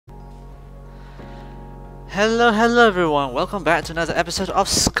Hello everyone, welcome back to another episode of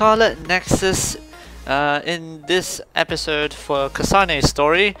Scarlet Nexus. In this episode for Kasane's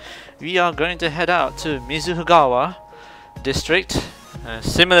story, we are going to head out to Mizuhigawa district,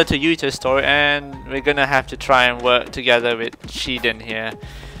 similar to Yuito's story, and we're gonna have to try and work together with Shiden here.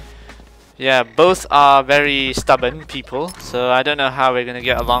 Yeah, both are very stubborn people, so I don't know how we're gonna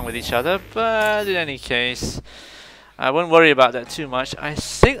get along with each other, but in any case, I won't worry about that too much. I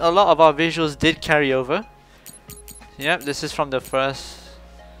think a lot of our visuals did carry over. Yep, this is from the first.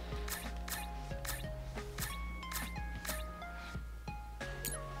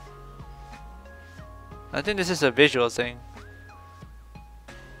 I think this is a visual thing.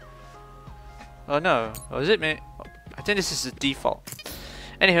 Oh no, was it me? I think this is the default.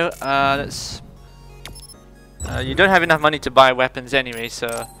 Anywho, let's. You don't have enough money to buy weapons anyway,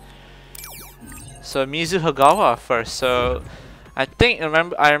 so Mizuhigawa first. So I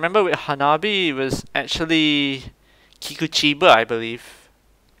remember with Hanabi it was actually Kikuchiba, I believe.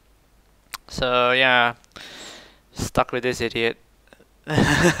 So yeah, stuck with this idiot.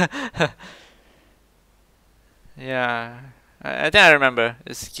 Yeah, I think I remember.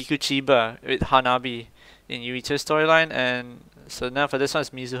 It's Kikuchiba with Hanabi in Yuito's storyline, and so now for this one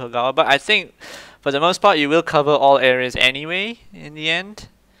it's Mizuhigawa. But I think for the most part you will cover all areas anyway in the end.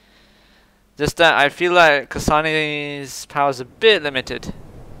 Just that I feel like Kasane's power is a bit limited.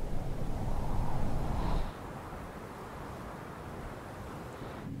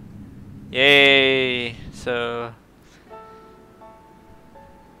 Yay! So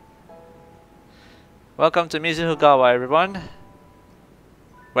welcome to Mizuhigawa, everyone.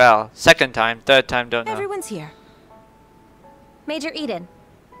 Well, second time, third time, don't know. Everyone's here. Major Eden,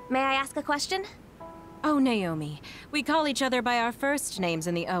 may I ask a question? Oh, Naomi. We call each other by our first names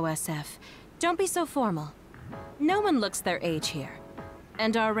in the OSF. Don't be so formal. No one looks their age here.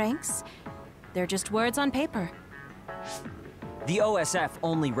 And our ranks? They're just words on paper. The OSF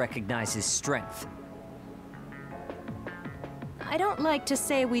only recognizes strength. I don't like to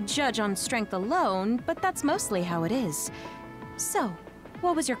say we judge on strength alone, but that's mostly how it is. So,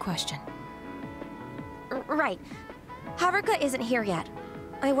 what was your question? Right. Haruka isn't here yet.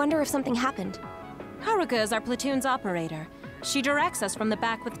 I wonder if something happened. Haruka is our platoon's operator. She directs us from the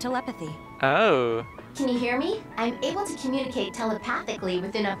back with telepathy. Oh. Can you hear me? I'm able to communicate telepathically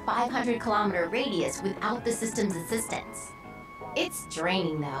within a 500-kilometer radius without the system's assistance. It's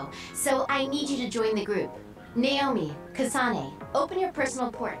draining though, so I need you to join the group. Naomi, Kasane, open your personal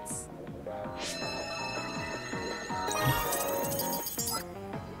ports.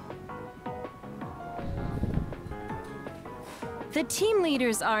 The team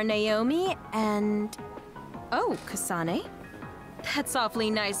leaders are Naomi and... Oh, Kasane. That's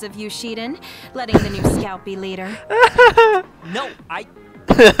awfully nice of you, Shiden, letting the new scout be leader. No, I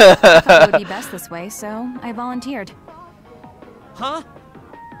thought it would be best this way, so I volunteered. Huh?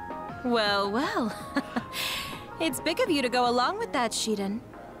 Well, well. It's big of you to go along with that, Shiden.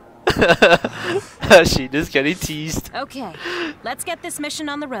 Shiden's getting teased. Okay, let's get this mission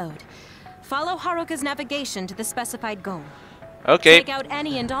on the road. Follow Haruka's navigation to the specified goal. Okay. Take out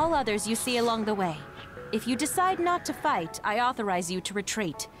any and all others you see along the way. If you decide not to fight, I authorize you to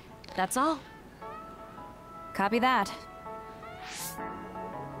retreat. That's all. Copy that.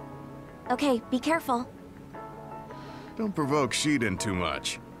 Okay, be careful. Don't provoke Shiden too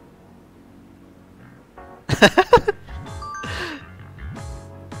much.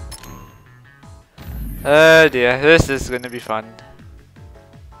 Oh dear, this is gonna be fun.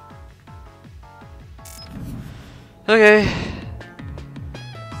 Okay.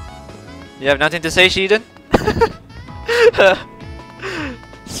 You have nothing to say, Shiden?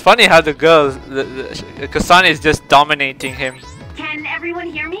 It's funny how the girls, Kasane is just dominating him. Can everyone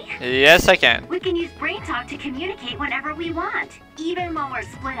hear me? Yes, I can. We can use brain talk to communicate whenever we want, even when we're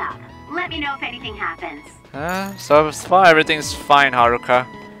split up. Let me know if anything happens. So far everything's fine, Haruka.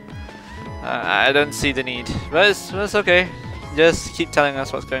 I don't see the need, but it's okay. Just keep telling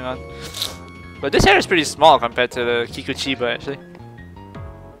us what's going on. But this area is pretty small compared to the Kikuchiba, actually.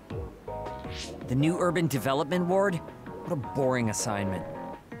 The new urban development ward? What a boring assignment.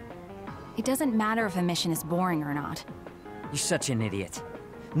 It doesn't matter if a mission is boring or not. You're such an idiot.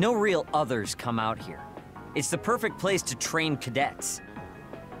 No real others come out here. It's the perfect place to train cadets.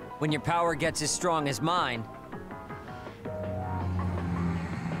 When your power gets as strong as mine...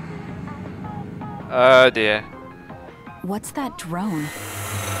 Oh dear. What's that drone?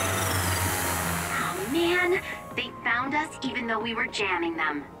 Oh man, they found us even though we were jamming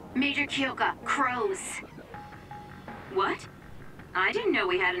them. Major Kyoka, crows. What? I didn't know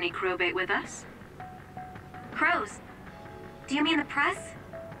we had any crow bait with us. Crows? Do you mean the press?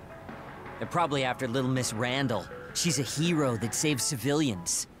 They're probably after little Miss Randall. She's a hero that saves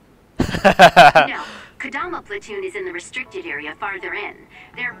civilians. No, Kodama platoon is in the restricted area farther in.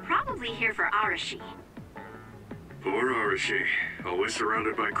 They're probably here for Arashi. Poor Arashi, always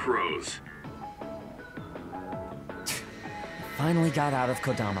surrounded by crows. Finally got out of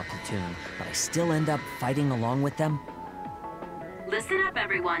Kodama platoon, but I still end up fighting along with them. Listen up,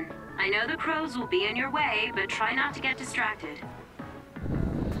 everyone. I know the crows will be in your way, but try not to get distracted.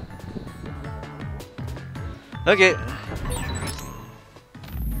 Okay.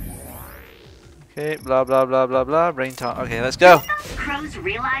 Okay, blah blah blah blah blah. Brain talk. Okay, let's go. Crows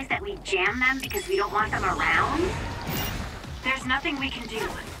realize that we jam them because we don't want them around? There's nothing we can do.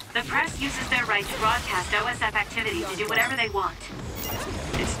 The press uses their right to broadcast OSF activity to do whatever they want.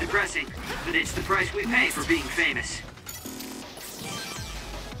 It's depressing, but it's the price we pay for being famous.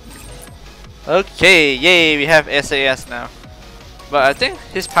 Okay, yay, we have SAS now. But I think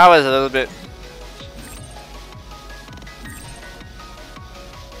his power is a little bit...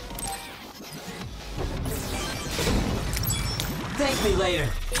 Thank me later.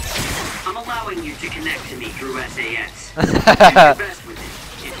 I'm allowing you to connect to me through SAS. Do your best with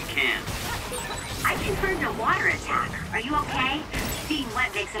it, if you can. I confirmed a water attack. Are you okay? Being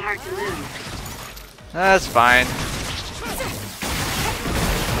wet makes it hard to move. That's fine.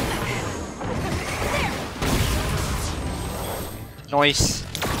 Noise.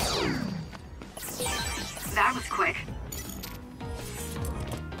 That was quick.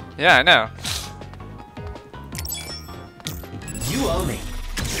 Yeah, I know. You owe me.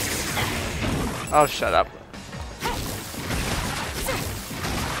 Oh, shut up.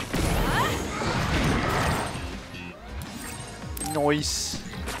 Noise.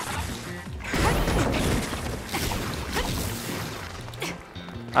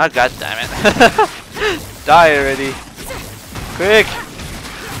 Ah, god damn it. Die already. Quick.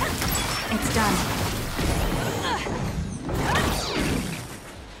 It's done.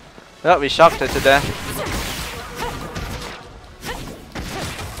 Oh, we shocked her to death.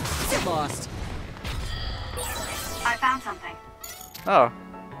 Get lost. I found something. Oh,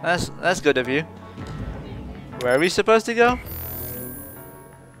 that's good of you. Where are we supposed to go?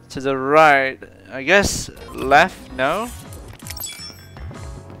 To the right. I guess left? No?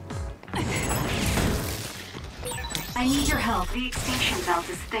 I need your help. The extinction belt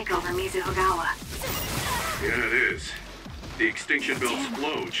is thick over Mizuhogawa. Yeah, it is. The extinction belt's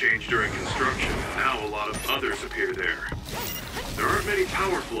flow changed during construction, and now a lot of others appear there. There aren't many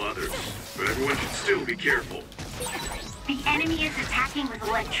powerful others, but everyone should still be careful. The enemy is attacking with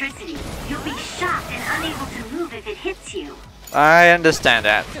electricity. You'll be shocked and unable to move if it hits you. I understand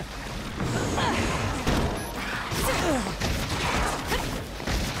that.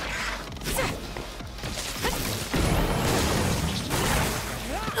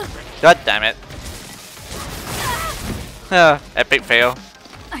 God damn it. Epic fail.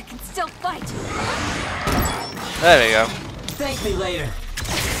 I can still fight. There we go. Thank me later.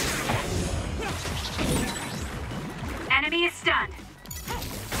 Enemy is stunned.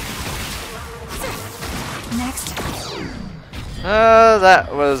 Next.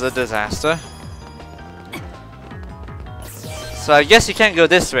 That was a disaster. So I guess you can't go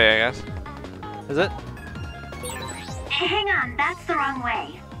this way, I guess. Is it? Hang on, that's the wrong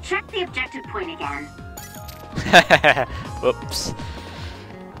way. Check the objective point again. Whoops.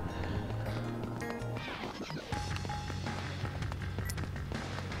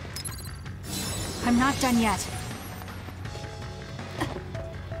 I'm not done yet.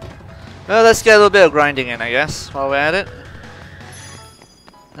 Well, let's get a little bit of grinding in, I guess, while we're at it.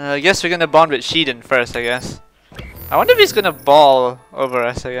 I guess we're gonna bond with Shiden first, I guess. I wonder if he's gonna ball over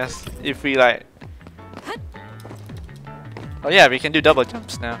us, I guess. If we like... Oh yeah, we can do double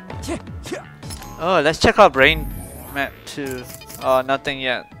jumps now. Oh, let's check our brain map too. Oh, nothing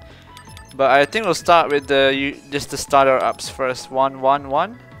yet. But I think we'll start with the just the starter ups first. 1, 1,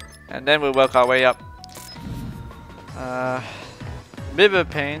 1. And then we'll work our way up. Bit of a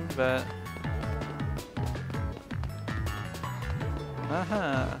pain, but...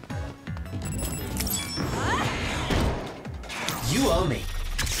 You owe me.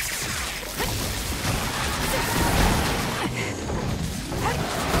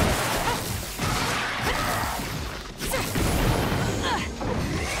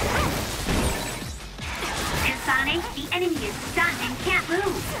 Kasane, the enemy is stunned and can't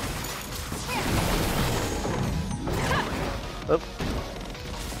move. Oh.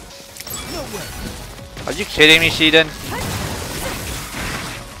 Are you kidding me, Shiden?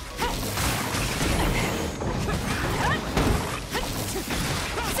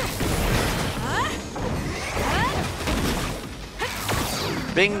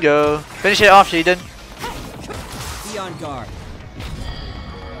 Bingo. Finish it off, Shiden. Be on guard.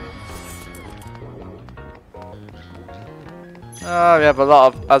 We have a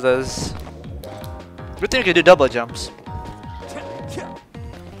lot of others. Good thing we can do double jumps.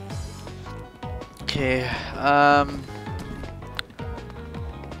 Okay,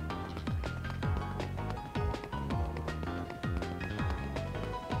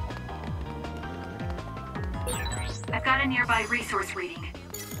 I've got a nearby resource reading.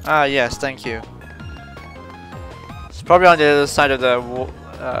 ah yes, thank you. It's probably on the other side of the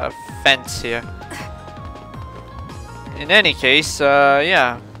fence here. In any case,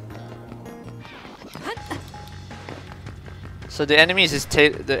 yeah. So the enemies is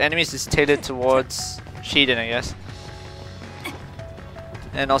tailored towards Shiden, I guess,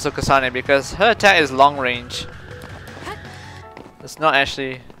 and also Kasane because her attack is long range. It's not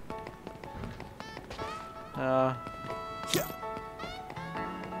actually.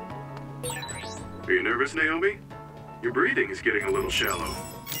 Are you nervous, Naomi? Your breathing is getting a little shallow.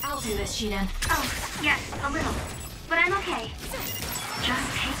 I'll do this, Shiden. Oh, yes, a little. But I'm okay. Just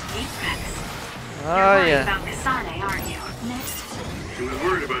take deep breaths. You're worried Yeah. about Kasane, aren't you? Next. She was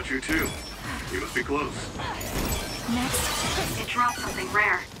worried about you too. You must be close. Next. It dropped something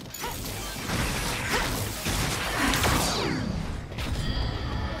rare.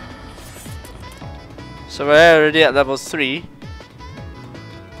 So we're already at level 3.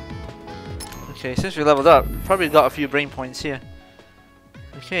 Okay, since we leveled up, probably got a few brain points here.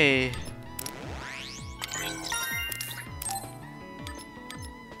 Okay.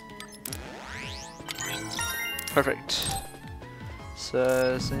 Perfect.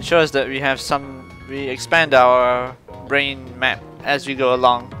 So this ensures that we expand our brain map as we go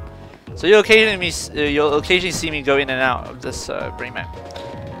along. So you'll occasionally see me go in and out of this brain map.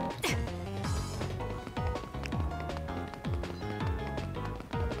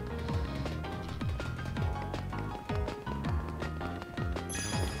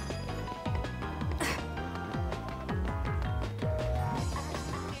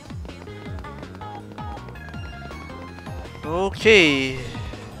 Okay.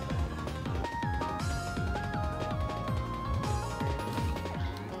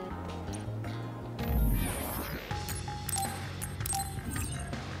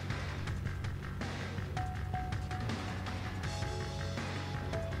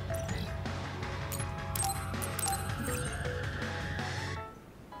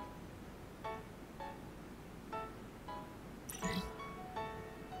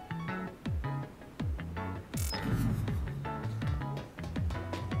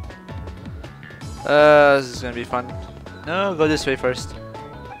 This is gonna be fun. No, go this way first.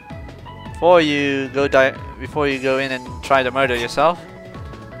 Before you go in and try to murder yourself.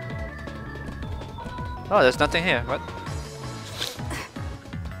 Oh, there's nothing here. What?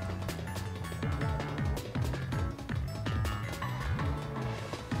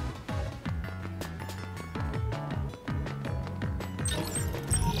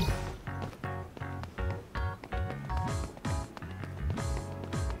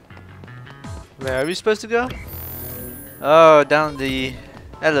 Where are we supposed to go? Oh, down the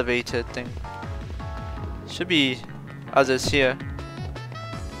elevator thing. Should be others here.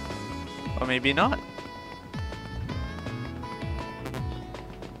 Or maybe not.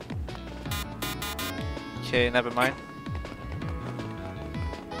 Okay, never mind.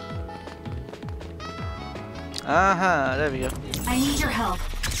 Aha, there we go. I need your help.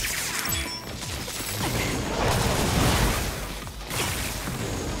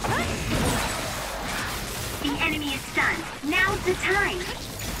 The enemy is stunned. Now's the time.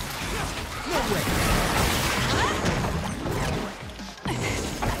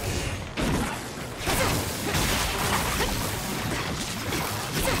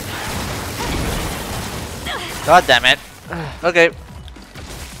 God damn it. Okay.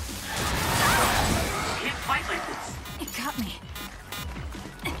 Can't fight like this. It got me.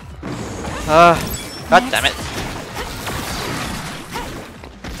 God damn it.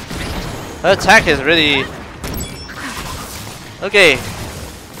 Her attack is really... Okay.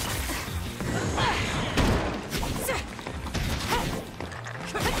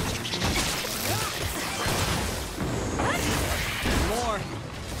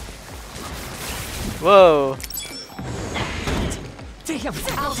 Whoa. Damn.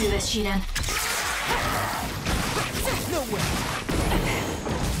 I'll do this, Shiden.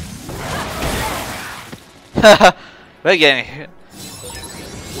 We're getting it.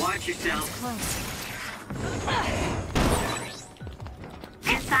 Watch yourself.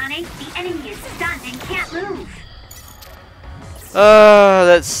 Kasane, the enemy is stunned and can't move.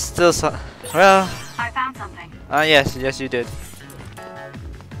 That's still so... Well... I found something. yes, you did.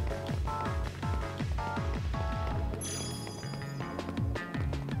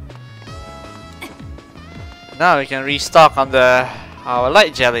 now we can restock on our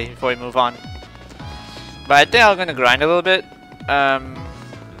light jelly before we move on. But I think I'm gonna grind a little bit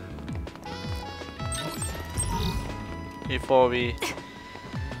before we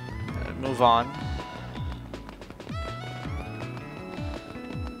move on.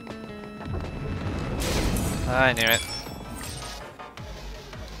 I knew it.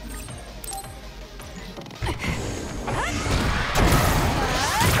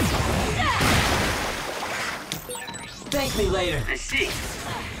 Thank me later. I see.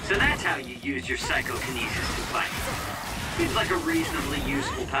 So that's how you use your psychokinesis to fight. Seems like a reasonably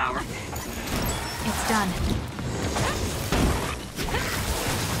useful power. It's done.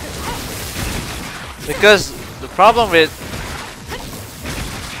 Because the problem with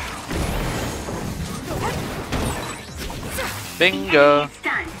bingo. It's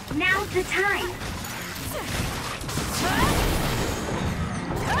done. Now's the time.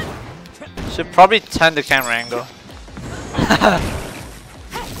 Should probably turn the camera angle.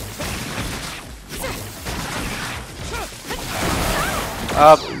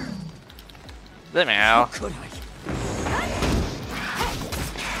 Let me out.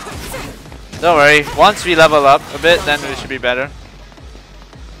 Don't worry, once we level up a bit, then we should be better.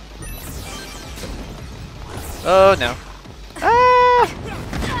 Oh no.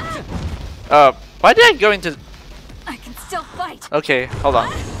 Ah! Why did I go into... I can still fight. Okay, hold on.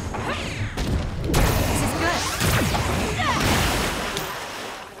 This is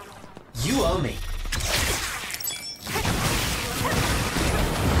good. You owe me.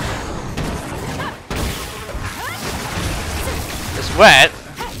 It's wet.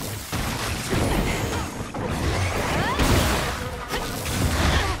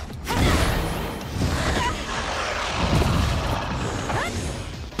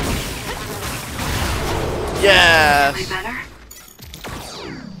 Yes. Better?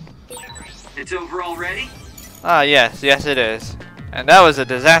 It's over already? Ah, yes, yes it is. And that was a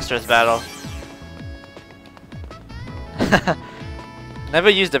disastrous battle. Never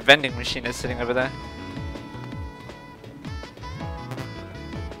used the vending machine that's sitting over there.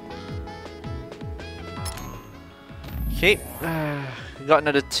 Okay, we got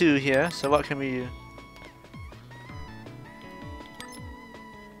another 2 here, so what can we do?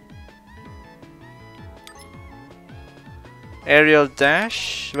 Aerial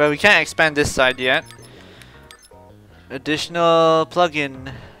dash. Well, we can't expand this side yet. Additional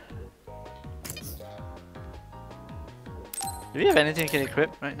plugin. Do we have anything we can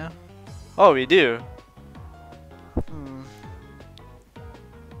equip right now? Oh, we do.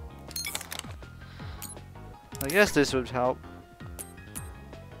 I guess this would help.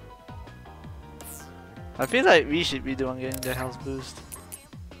 I feel like we should be the one getting the health boost.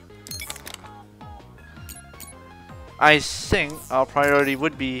 I think our priority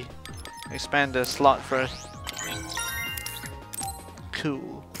would be expand the slot first.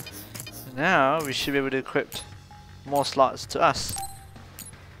 Cool. Now we should be able to equip more slots to us.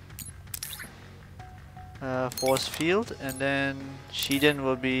 Force field, and then Shiden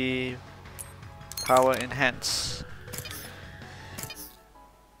will be power enhance.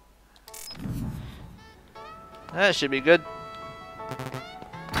 That should be good.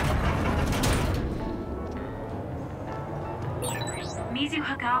 Mizu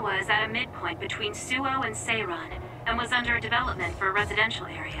Hagawa is at a midpoint between Suo and Seiran and was under development for a residential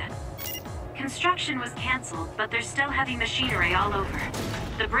area. Construction was cancelled, but there's still heavy machinery all over.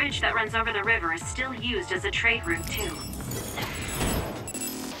 The bridge that runs over the river is still used as a trade route too.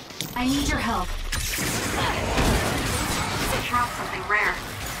 I need your help. Drop something rare.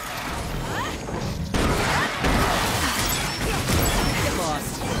 Get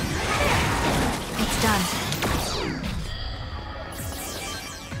lost. It's done.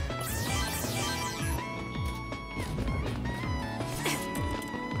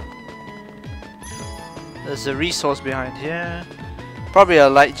 There's a resource behind here. Probably a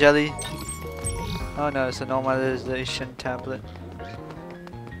light jelly. Oh no, it's a normalization tablet.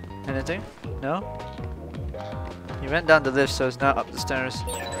 Anything? No? He went down the lift, so it's now up the stairs.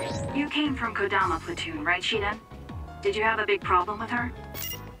 You came from Kodama platoon, right, Shiden? Did you have a big problem with her?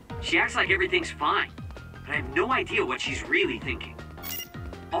 She acts like everything's fine, but I have no idea what she's really thinking.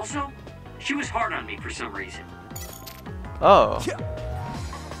 Also, she was hard on me for some reason. Oh.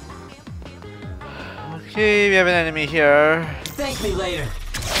 Okay, we have an enemy here. Thank me later.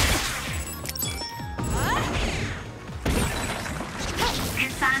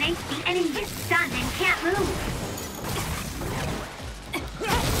 Kasane, the enemy is stunned and can't move.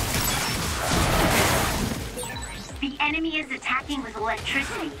 The enemy is attacking with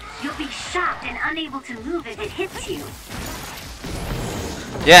electricity. You'll be shocked and unable to move if it hits you.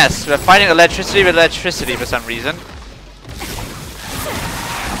 Yes, we're fighting electricity with electricity for some reason.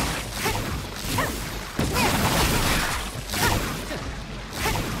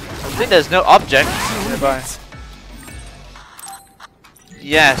 I think there's no object nearby.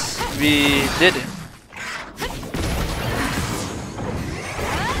 Yes, we did it.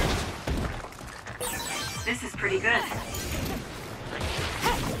 This is pretty good.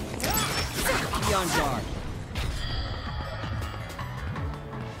 Be on guard.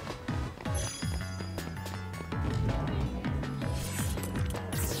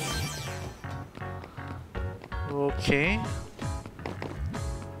 Okay.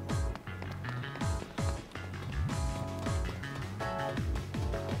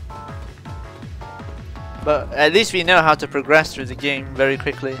 But at least we know how to progress through the game very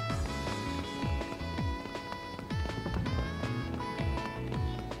quickly.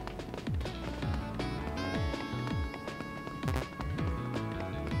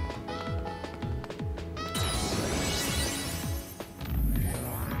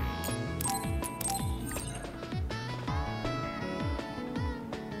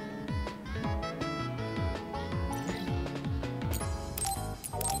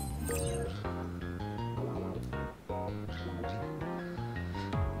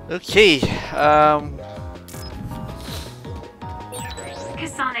 Okay,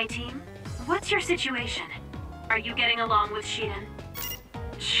 Kasane team, what's your situation? Are you getting along with Shiden?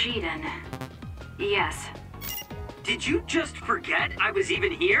 Shiden. Yes. Did you just forget I was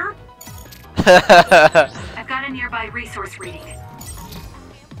even here? I've got a nearby resource reading.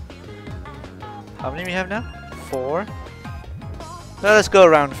 how many we have now? 4? Well, let's go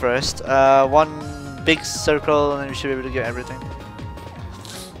around first. One big circle and then we should be able to get everything.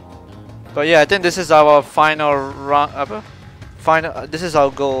 But yeah, I think this is our final run. This is our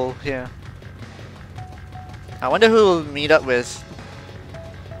goal here. I wonder who we'll meet up with.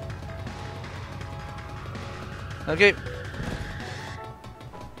 Okay.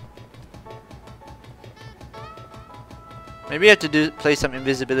 Maybe I have to play some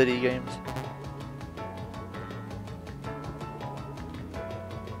invisibility games.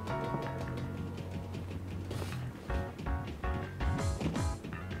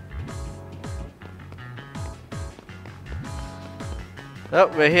 Oh,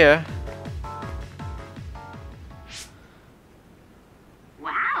 we're here.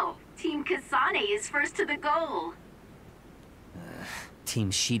 Wow! Team Kasane is first to the goal.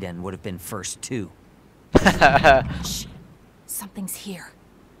 Team Shiden would have been first too. Shh. Something's here.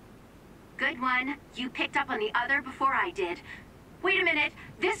 Good one. You picked up on the other before I did. Wait a minute.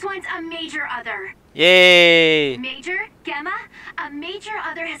 This one's a major other. Yay! Major? Gemma? A major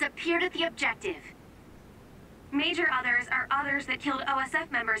other has appeared at the objective. Major others are others that killed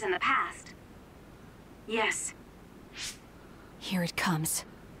OSF members in the past. Yes. Here it comes.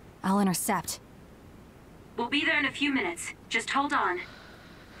 I'll intercept. We'll be there in a few minutes. Just hold on.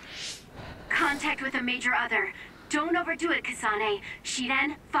 Contact with a major other. Don't overdo it, Kasane.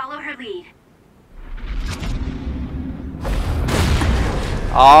 Shiden, follow her lead.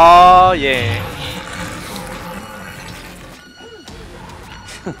 Oh yeah.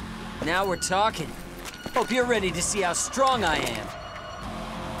 Now we're talking. Hope you're ready to see how strong I am.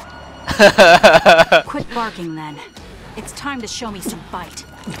 Quit barking then. It's time to show me some bite.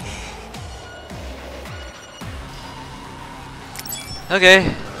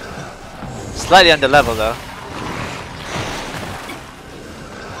 Okay. Slightly under level though.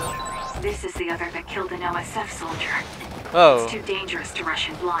 This is the other that killed an OSF soldier. Oh. It's too dangerous to rush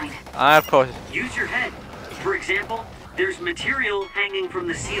in blind. Of course. Use your head. For example, there's material hanging from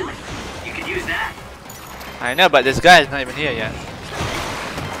the ceiling. You could use that. I know, but this guy is not even here yet.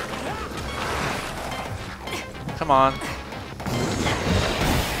 Come on.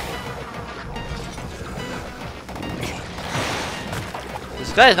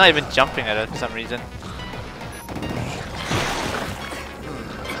 This guy is not even jumping at us for some reason.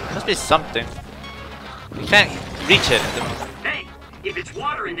 Must be something. We can't reach it at the moment. Hey, if it's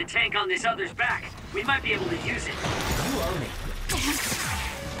water in the tank on this other's back, we might be able to use it. You owe me.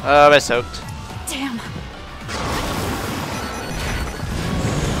 We're soaked. Damn.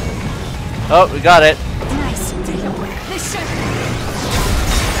 Oh, we got it. Nice. This should...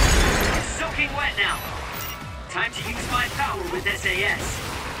 It's soaking wet now. Time to use my power with SAS.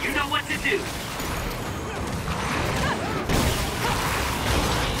 You know what to do.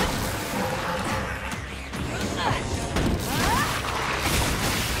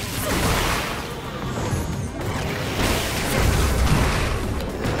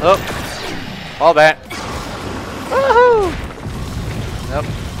 Oh, all back. Woohoo! Nope.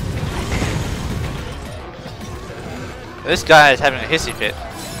 This guy is having a hissy fit.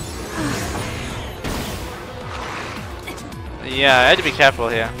 Yeah, I had to be careful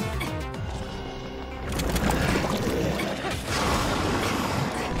here.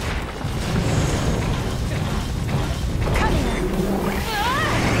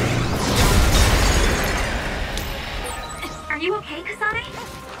 Are you okay, Kasane?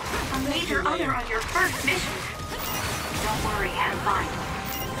 A major other on your first mission. Don't worry, I'm fine.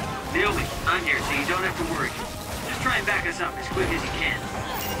 Naomi, I'm here, so you don't have to worry. Just try and back us up as quick as you can.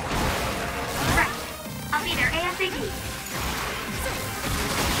 Right. I'll be there ASAP.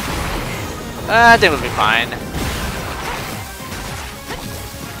 I think we'll be fine.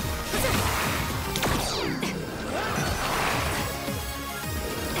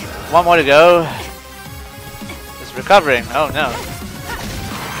 One more to go. It's recovering. Oh no.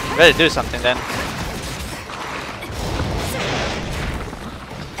 Better do something then.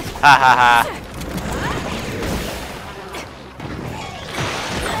 Ha ha ha.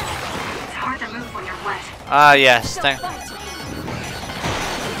 It's hard to move when you're wet. Ah yes, thank.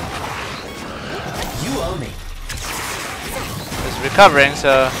 You owe me. It's recovering,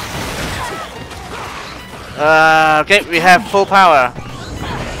 so. Okay, we have full power.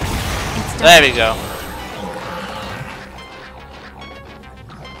 There we go.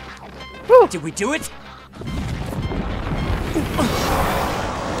 Woo. Did we do it?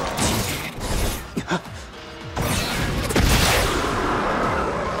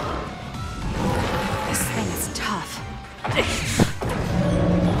 This thing is tough.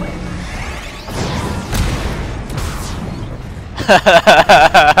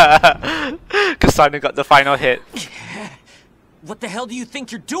 Kasane got the final hit. What the hell do you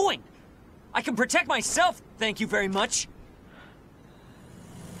think you're doing? I can protect myself, thank you very much.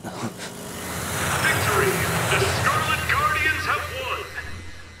 Victory! The Scarlet Guardians have won!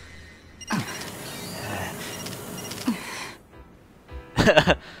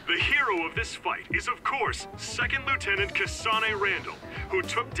 The hero of this fight is, of course, Second Lieutenant Kasane Randall, who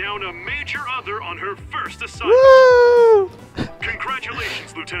took down a major other on her first assignment. Woo!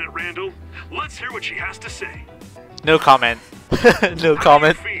 Congratulations, Lieutenant Randall. Let's hear what she has to say. No comment. No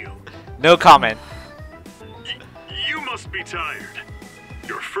comment. How do you feel? No comment. You must be tired.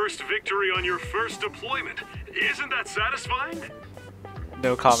 Your first victory on your first deployment. Isn't that satisfying?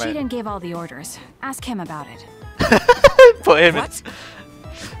 No comment. Shiden gave all the orders. Ask him about it. Put him in. What?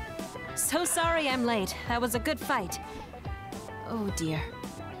 So sorry I'm late. That was a good fight. Oh dear.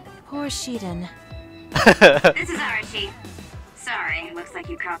 Poor Shiden. This is Arashi. Sorry, looks like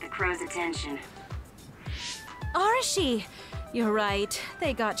you caught the crow's attention. Arashi! You're right.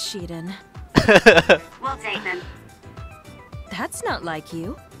 They got Shiden. We'll take them. That's not like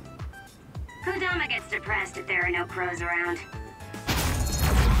you. Kodama gets depressed if there are no crows around.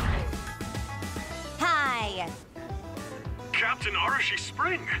 Hi! Captain Arashi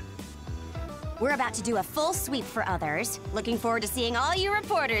Spring. We're about to do a full sweep for others. Looking forward to seeing all you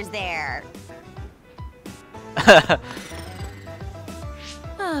reporters there.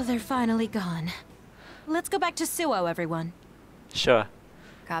 Oh, they're finally gone. Let's go back to Suo, everyone. Sure.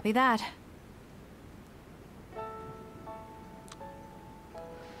 Copy that.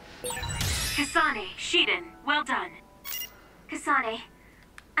 Kasane, Shiden, well done. Kasane,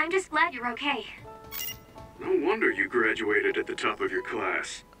 I'm just glad you're okay. No wonder you graduated at the top of your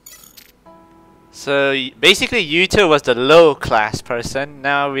class. So basically Yuito was the low class person.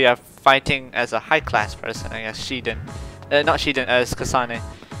 Now we are fighting as a high class person, I guess. Shiden. Not Shiden, as Kasane.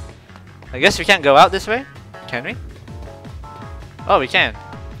 I guess we can't go out this way? Can we? Oh, we can.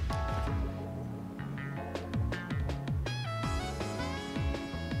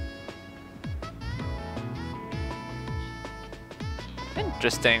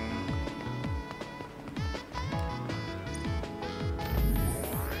 Interesting.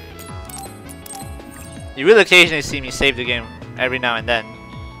 You will occasionally see me save the game every now and then.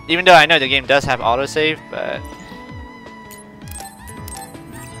 Even though I know the game does have autosave, but...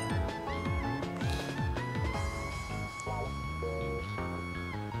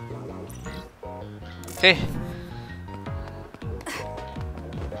 Okay.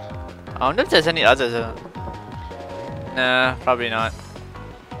 I wonder if there's any others. Nah, probably not.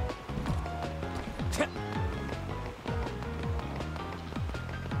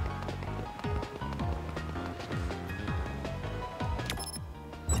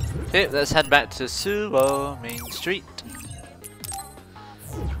 Okay, let's head back to Suo Main Street.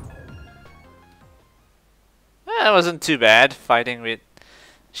 That wasn't too bad fighting with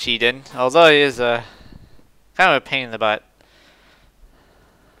Shiden, although he is kind of a pain in the butt.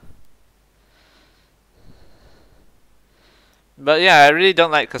 But yeah, I really don't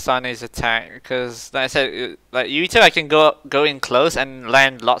like Kasane's attack because, like I said, like Yuito, I can go in close and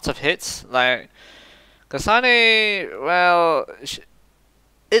land lots of hits. Like Kasane, well,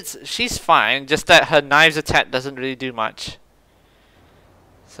 she's fine, just that her knives attack doesn't really do much.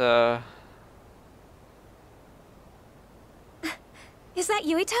 So... Is that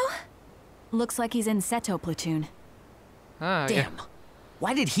Yuito? Looks like he's in Seto platoon. Ah, Damn.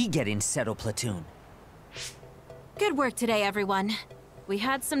 Why did he get in Seto platoon? Good work today, everyone. We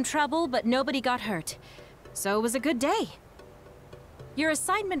had some trouble, but nobody got hurt. So it was a good day. Your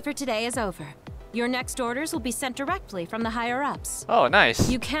assignment for today is over. Your next orders will be sent directly from the higher-ups. Oh, nice.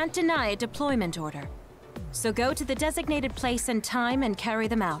 You can't deny a deployment order. So go to the designated place and time and carry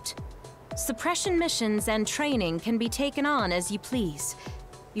them out. Suppression missions and training can be taken on as you please.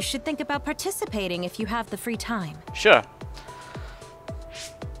 You should think about participating if you have the free time. Sure.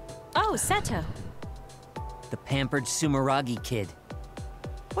 Oh, Seto. The pampered Sumeragi kid.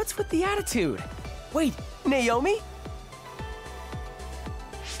 What's with the attitude? Wait, Naomi?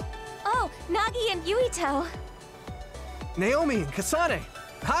 Oh, Nagi and Yuito. Naomi and Kasane.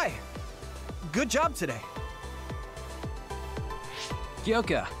 Hi. Good job today.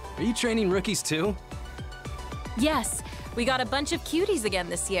 Kyoka, are you training rookies too? Yes, we got a bunch of cuties again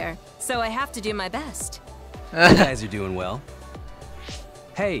this year, so I have to do my best. You guys are doing well.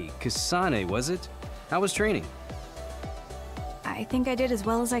 Hey, Kasane, was it? How was training? I think I did as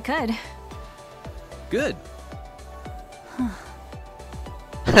well as I could. Good.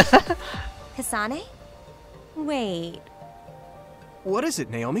 Kasane? Wait. What is it,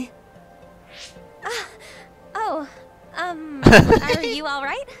 Naomi? Oh, are you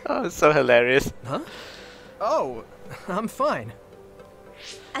alright? Oh, it's so hilarious. Huh? Oh, I'm fine.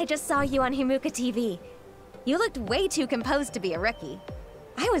 I just saw you on Himuka TV. You looked way too composed to be a rookie.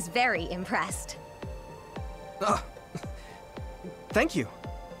 I was very impressed. Thank you.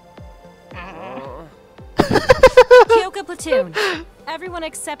 Kyoka platoon. Everyone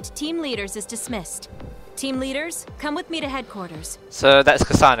except team leaders is dismissed. Team leaders, come with me to headquarters. So that's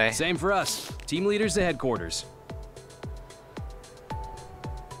Kasane. Same for us. Team leaders to headquarters.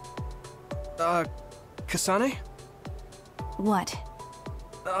 Kasane? What?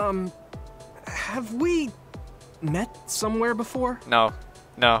 Have we met somewhere before? No.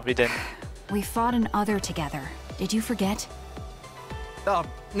 No, we didn't. We fought an other together. Did you forget?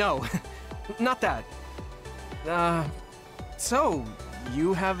 No. Not that. So,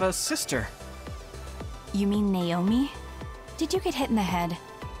 you have a sister? You mean Naomi? Did you get hit in the head?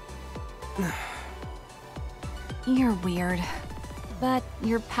 You're weird. But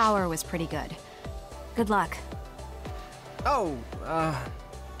your power was pretty good. Good luck. Oh,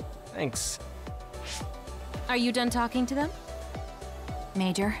 thanks. Are you done talking to them?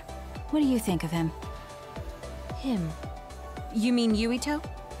 Major, what do you think of him? Him. You mean Yuito?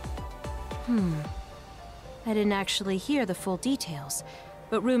 I didn't actually hear the full details,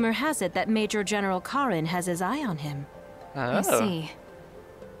 but rumor has it that Major General Karin has his eye on him. Oh. I see.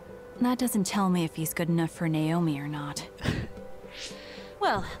 That doesn't tell me if he's good enough for Naomi or not.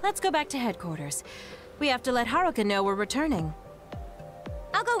 Well, let's go back to headquarters. We have to let Haruka know we're returning.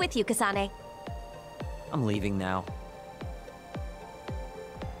 I'll go with you, Kasane. I'm leaving now.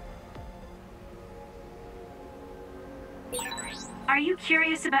 Are you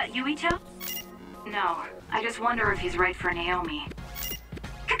curious about Yuito? No, I just wonder if he's right for Naomi.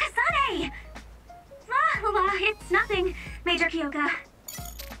 Kasane! La, it's nothing, Major Kyoka.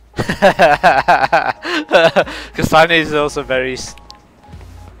 Kasane is also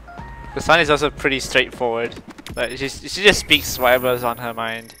Kasane is also pretty straightforward. Like she just speaks whatever's on her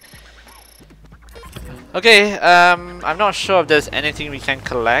mind. Okay, I'm not sure if there's anything we can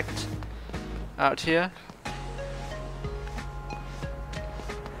collect out here.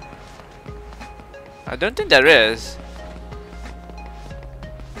 I don't think there is.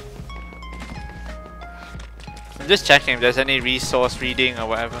 I'm just checking if there's any resource reading or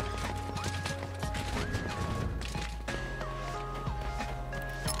whatever.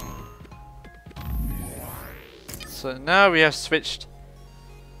 So now we have switched.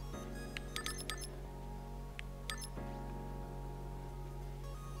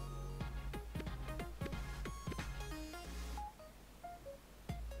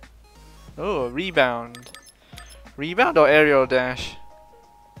 Oh, rebound. Rebound or aerial dash?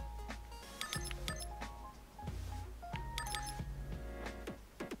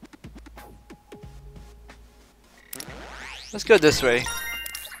 Let's go this way.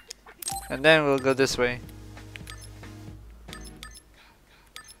 And then we'll go this way.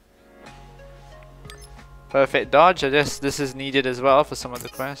 Perfect dodge. I guess this is needed as well for some of the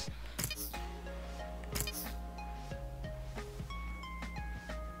quests.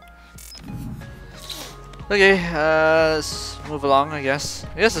 Okay, let's move along, I guess.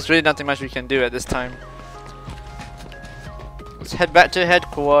 I guess there's really nothing much we can do at this time. let's head back to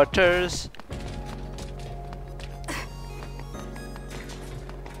headquarters.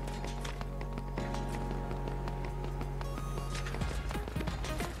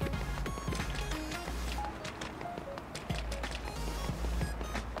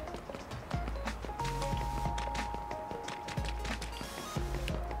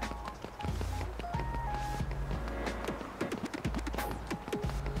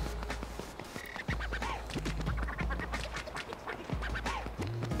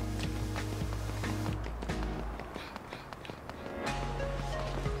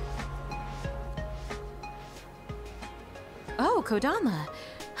 Oh, Kodama.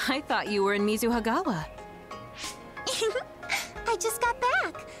 I thought you were in Mizuhagawa. I just got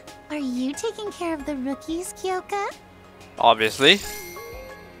back. Are you taking care of the rookies, Kyoka? Obviously.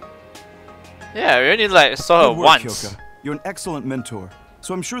 Yeah, we only like saw her Good work, once. Kyoka. You're an excellent mentor,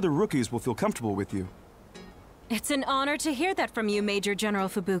 so I'm sure the rookies will feel comfortable with you. It's an honor to hear that from you, Major General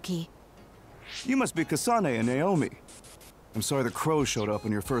Fubuki. You must be Kasane and Naomi. I'm sorry the crows showed up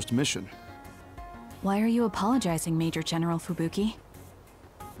on your first mission. Why are you apologizing, Major General Fubuki?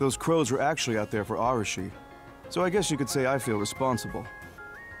 Those crows were actually out there for Arashi, so I guess you could say I feel responsible.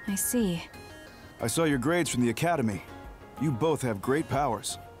 I see. I saw your grades from the academy. You both have great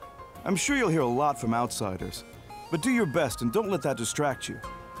powers. I'm sure you'll hear a lot from outsiders, but do your best and don't let that distract you.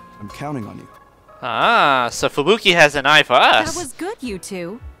 I'm counting on you. Ah, so Fubuki has an eye for us. That was good, you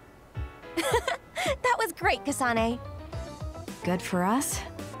two. That was great, Kasane. Good for us?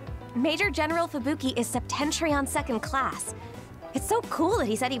 Major General Fubuki is Septentrion second class. It's so cool that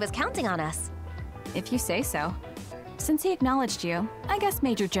he said he was counting on us. If you say so. Since he acknowledged you, I guess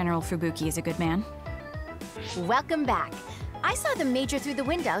Major General Fubuki is a good man. Welcome back. I saw the Major through the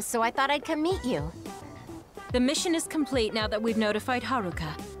window, so I thought I'd come meet you. The mission is complete now that we've notified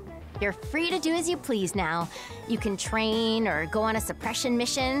Haruka. You're free to do as you please now. You can train or go on a suppression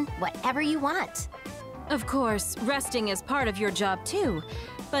mission, whatever you want. Of course, resting is part of your job too,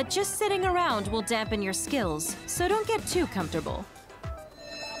 but just sitting around will dampen your skills, so don't get too comfortable.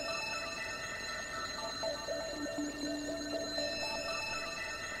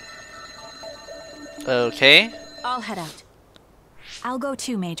 Okay. I'll head out. I'll go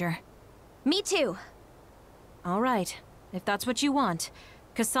too, Major. Me too. All right, if that's what you want.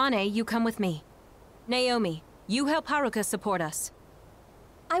 Kasane, you come with me. Naomi, you help Haruka support us.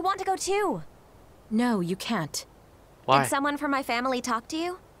 I want to go too. No, you can't. Why? Did someone from my family talk to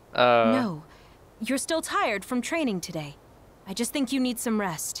you? No. You're still tired from training today. I just think you need some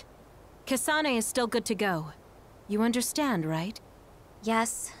rest. Kasane is still good to go. You understand, right?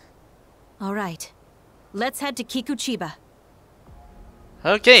 Yes. All right. Let's head to Kikuchiba.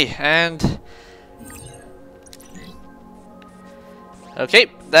 Okay, and okay,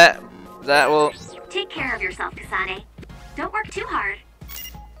 that will. Take care of yourself, Kasane. Don't work too hard.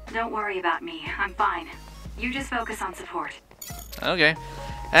 Don't worry about me. I'm fine. You just focus on support. Okay,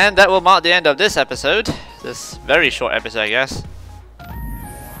 and that will mark the end of this episode. This very short episode, I guess.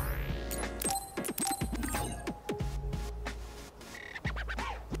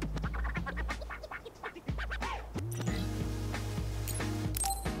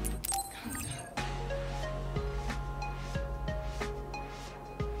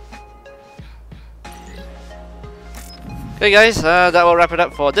 Okay guys, that will wrap it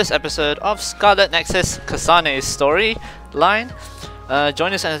up for this episode of Scarlet Nexus Kasane's storyline.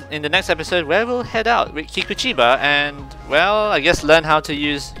 Join us in the next episode where we'll head out with Kikuchiba and, well, I guess learn how to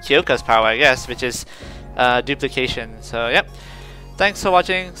use Kyoka's power, I guess, which is duplication. So, yep. Thanks for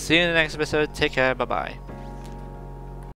watching. See you in the next episode. Take care. Bye-bye.